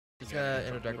just gonna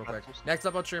interject real quick. Next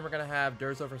up on stream, we're gonna have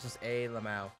Durzo versus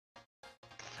AYYLAM0.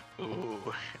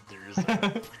 Ooh,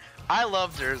 Durzo. I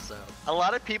love Durzo. A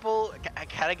lot of people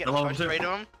kind of get frustrated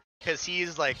with him because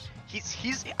he's like,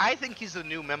 I think he's the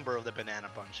new member of the Banana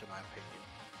Bunch in my opinion.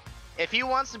 If he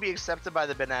wants to be accepted by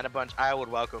the Banana Bunch, I would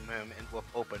welcome him in with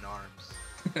open arms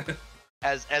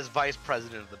as vice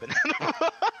president of the Banana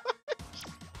Bunch.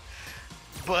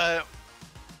 But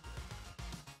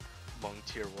among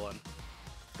tier 1.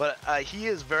 But he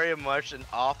is very much an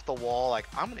off the wall, like,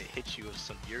 I'm gonna hit you with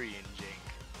some Urien Jink.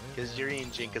 Because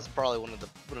Urien Jink is probably one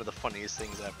of the funniest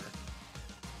things ever.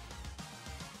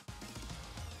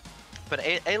 But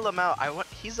AYYLAM0,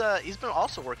 he's been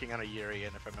also working on a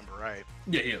Urien, if I remember right.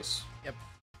 Yeah, he is. Yep.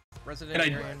 Resident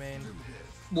Urien main.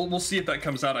 We'll see if that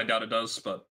comes out. I doubt it does,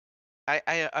 but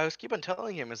I was keep on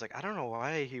telling him, it's like, I don't know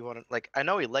why he wanted, like, I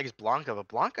know he legs Blanka, but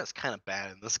Blanka's kind of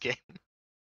bad in this game.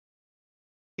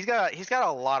 He's got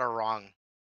a lot of wrong.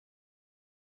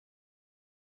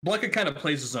 Blanka kind of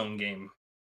plays his own game.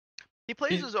 He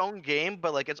plays his own game,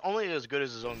 but like it's only as good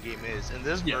as his own game is. In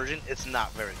this version, it's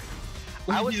not very good.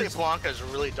 Well, I would say Blanka is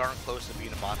really darn close to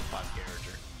being a bottom 5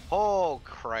 character. Oh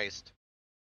Christ!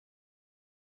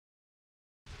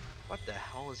 What the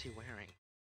hell is he wearing?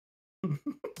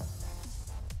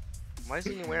 Why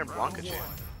isn't he wearing Blanka chain?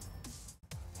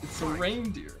 It's a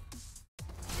reindeer.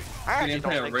 I actually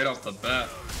don't think right off the bat.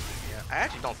 Yeah, I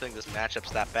actually don't think this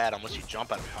matchup's that bad unless you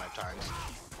jump at him 5 times.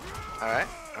 Alright,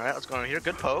 let's go in here.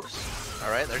 Good pokes.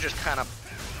 Alright, they're just kind of...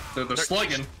 They're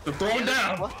slugging. They're throwing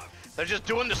down. They're just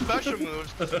doing the special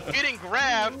moves. Getting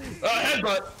grabbed.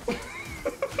 Headbutt.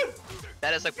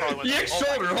 That is like probably one of the X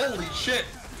shoulder, holy shit.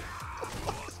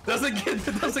 Doesn't get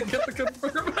the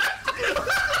confirm.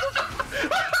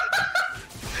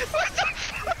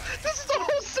 This is the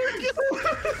whole circuit.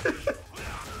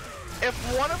 If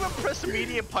one of them pressed a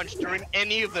medium punch during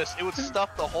any of this, it would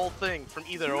stuff the whole thing from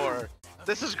either or.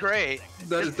 This is great.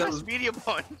 That was medium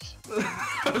punch.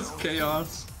 That was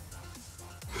chaos.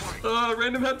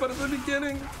 Random headbutt at the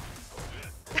beginning.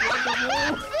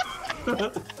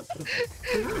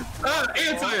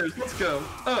 Anti-airs, let's go.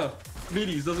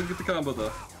 Meaties doesn't get the combo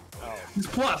though. Oh. He's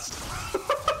plus.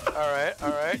 Alright.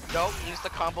 Nope, use the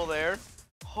combo there.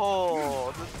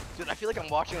 Oh, dude, I feel like I'm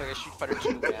watching like a Street Fighter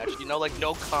 2 match. You know, like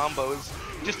no combos,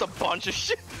 just a bunch of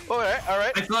shit. Alright.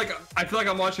 I feel like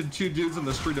I'm watching 2 dudes in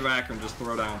the street of Akron just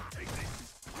throw down.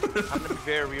 I'm gonna be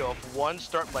very real. If one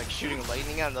start like shooting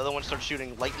lightning and another one starts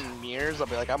shooting lightning mirrors, I'll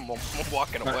be like, I'm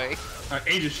walking away. Alright,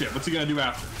 age of shit. What's he gonna do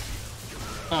after?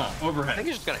 Overhead. I think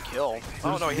he's just gonna kill.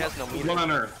 Oh no, he has no meter. One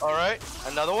on Earth. Alright,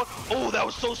 another one. Oh, that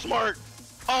was so smart.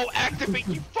 Oh, activate,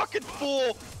 you fucking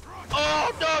fool.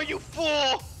 Oh no, you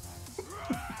fool!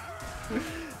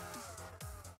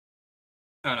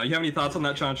 I don't know. You have any thoughts on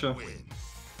that, Chancho?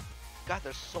 God,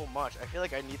 there's so much. I feel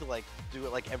like I need to like do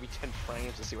it like every 10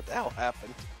 frames to see what the hell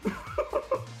happened.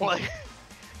 Like,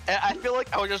 I feel like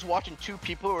I was just watching 2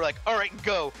 people who were like, "All right,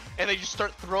 go," and they just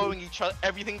start throwing each other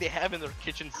everything they have in their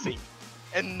kitchen sink,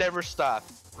 and never stop.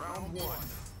 Round 1.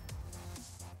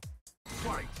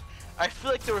 Fight. I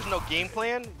feel like there was no game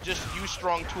plan, just use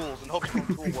strong tools and hope strong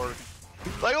tool work.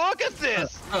 Like, look at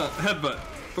this! Headbutt.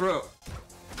 Throw.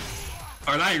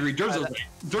 Alright, I agree.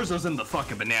 Durzo's in the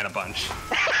fucking Banana Bunch.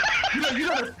 you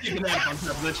don't see Banana Bunch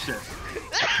after this shit.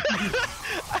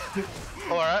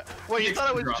 Alright. Wait, you thought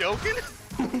I was joking?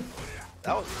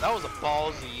 that was a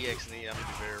ballsy EXE, I'm gonna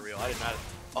be very real. I did not...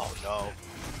 Oh, no.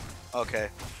 Okay.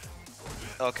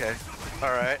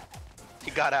 Alright. He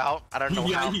got out. I don't know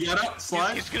how. He got out.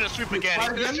 Slide. He's gonna sweep again. He's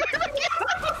gonna sweep again.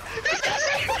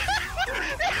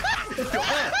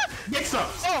 Mix up.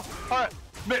 Oh, alright.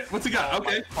 What's he got?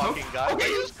 Okay. Fucking God. Okay.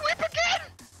 You sweep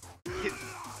again.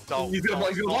 Don't. He's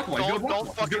gonna block one.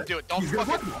 Don't fucking do it. Don't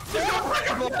fucking.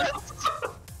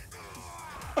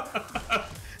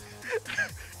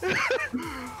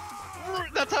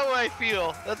 That's how I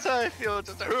feel. That's how I feel.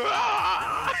 Just.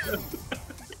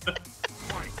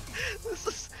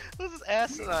 This is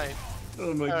asinine.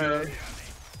 Oh my God.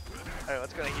 Alright,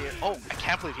 let's go here. Oh, I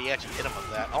can't believe he actually hit him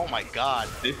with that. Oh my God.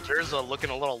 Durzo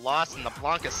looking a little lost in the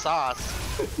Blanka sauce.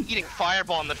 Eating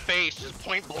fireball in the face, just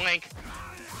point blank.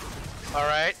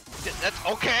 Alright. That's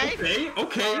okay.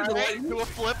 Okay. Right. Do a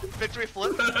flip. Victory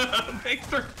flip.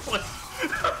 Victory flip.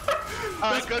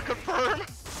 Alright, good. Confirm.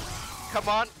 Come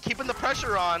on. Keeping the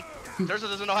pressure on. Durzo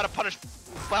doesn't know how to punish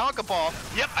Blanka ball.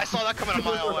 Yep, I saw that coming a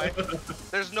mile away.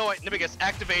 There's no way. Nibbigus,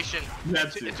 activation.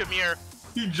 Into mirror.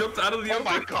 He jumped out of the Oh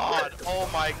my God. Oh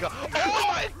my God. Oh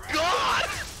my God.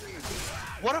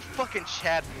 What a fucking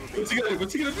Chad movie.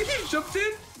 What's he gonna do? He jumped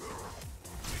in.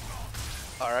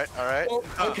 Alright, alright. Oh,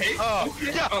 okay.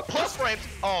 Okay. Yeah, plus frames.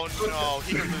 Oh no,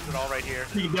 he can lose it all right here.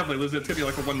 He can definitely lose it. It's gonna be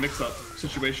like a one mix-up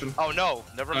situation. Oh no,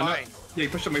 never mind. No. Yeah, he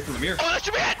pushed him away from the mirror. Oh, that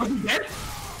should be it! Was he dead?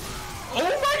 Oh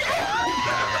my god!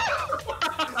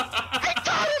 I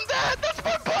got him, Dad! That's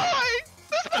my boy!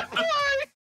 That's my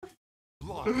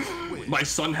boy! My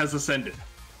son has ascended.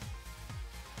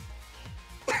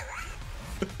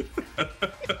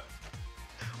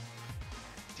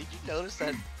 Did you notice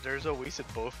that Durzo wasted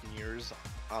both mirrors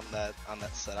on that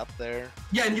setup there?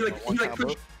 Yeah, and he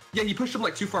pushed. Yeah, he pushed him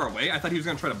like too far away. I thought he was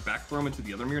gonna try to back throw him into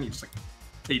the other mirror, and he just like,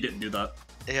 he didn't do that.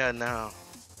 Yeah, no.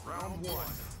 Round 1.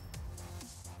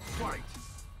 Fight.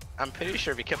 I'm pretty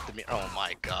sure if he kept the mirror. Oh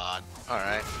my god. All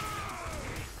right.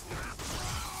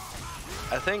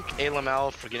 I think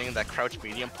AYYLAM0 for getting that crouch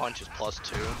medium punch is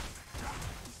 +2.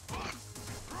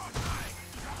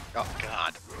 Oh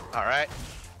god. All right.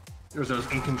 Durzo's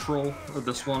in control of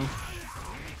this one.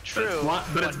 True.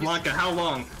 But it's Blanka. How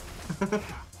long?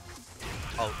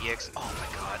 Oh, EX. Oh my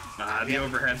god. The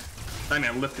overhead. That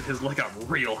man lifted his leg up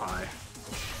real high.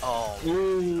 Oh.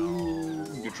 Ooh.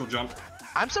 Neutral jump.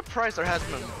 I'm surprised there hasn't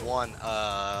been one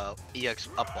EX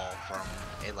up ball from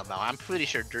AYYLAM0. I'm pretty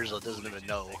sure Durzo doesn't even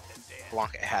know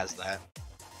Blanka has that.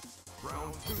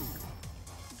 Round 2.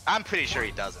 I'm pretty sure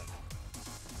he doesn't.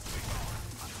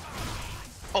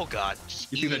 Oh god.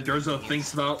 You think that Durzo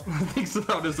thinks about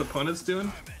his opponents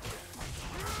doing?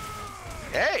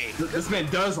 Hey! This man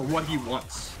does what he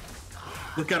wants.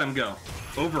 Look at him go.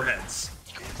 Overheads.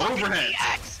 Overheads.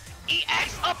 EX!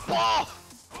 EX up ball!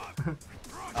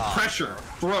 Pressure.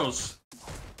 Throws.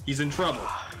 He's in trouble.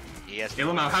 Yes.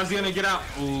 AYYLAM0, how's he gonna get out?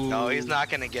 Ooh. No, he's not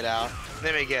gonna get out.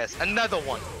 Let me guess. Another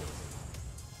one.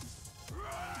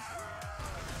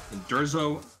 And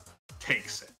Durzo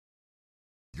takes it.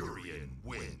 Urien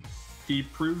wins. He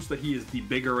proves that he is the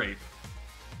bigger ape.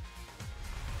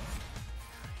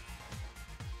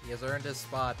 He has earned his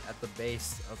spot at the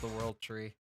base of the world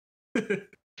tree. It's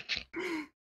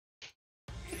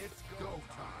go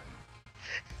time.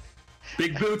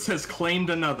 Big Boots has claimed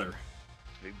another.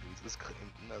 Big Boots has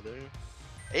claimed another.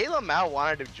 AYYLAM0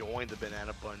 wanted to join the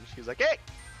Banana Bunch. He was like, hey,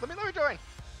 let me join.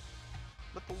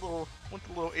 Let the little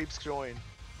apes join.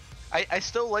 I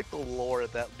still like the lore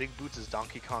that Big Boots is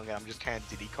Donkey Kong and I'm just kind of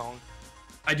Diddy Kong.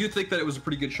 I do think that it was a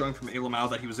pretty good showing from AYYLAM0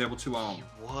 that he was able to He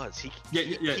was.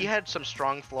 He had some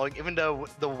strong flowing, even though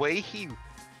the way he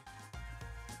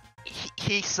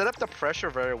set up the pressure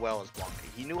very well as Blanka.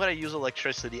 He knew how to use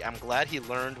electricity. I'm glad he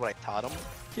learned what I taught him.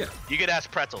 Yeah. You could ask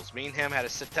Pretzels. Me and him had to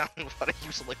sit down and how to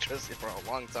use electricity for a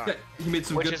long time. Yeah, he made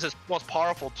some which is his most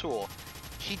powerful tool.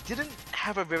 He didn't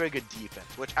have a very good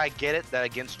defense, which I get it that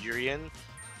against Urien,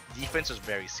 defense is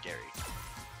very scary.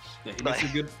 Yeah, he made some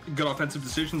good offensive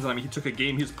decisions. I mean, he took a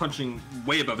game. He was punching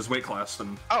way above his weight class.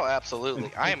 And oh,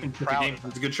 absolutely. I am proud.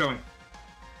 It's a good showing.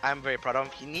 I'm very proud of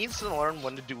him. He needs to learn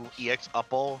when to do EX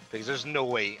up all because there's no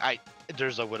way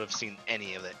Durzo would have seen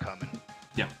any of it coming.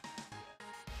 Yeah.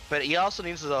 But he also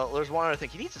needs to. There's one other thing.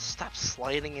 He needs to stop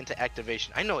sliding into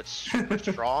activation. I know it's super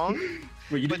strong,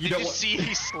 Wait, but did you see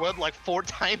he slid like 4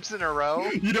 times in a row?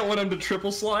 You don't want him to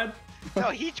triple slide? No,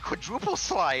 he quadruple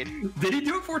slide. Did he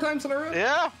do it 4 times in a row?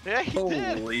 Yeah, he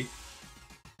did. Holy.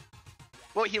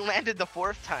 Well, he landed the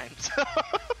 4th time. So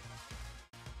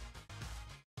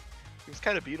it was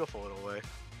kind of beautiful in a way.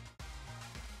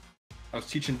 I was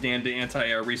teaching Dan to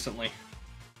anti-air recently.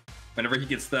 Whenever he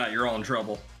gets that, you're all in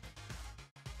trouble.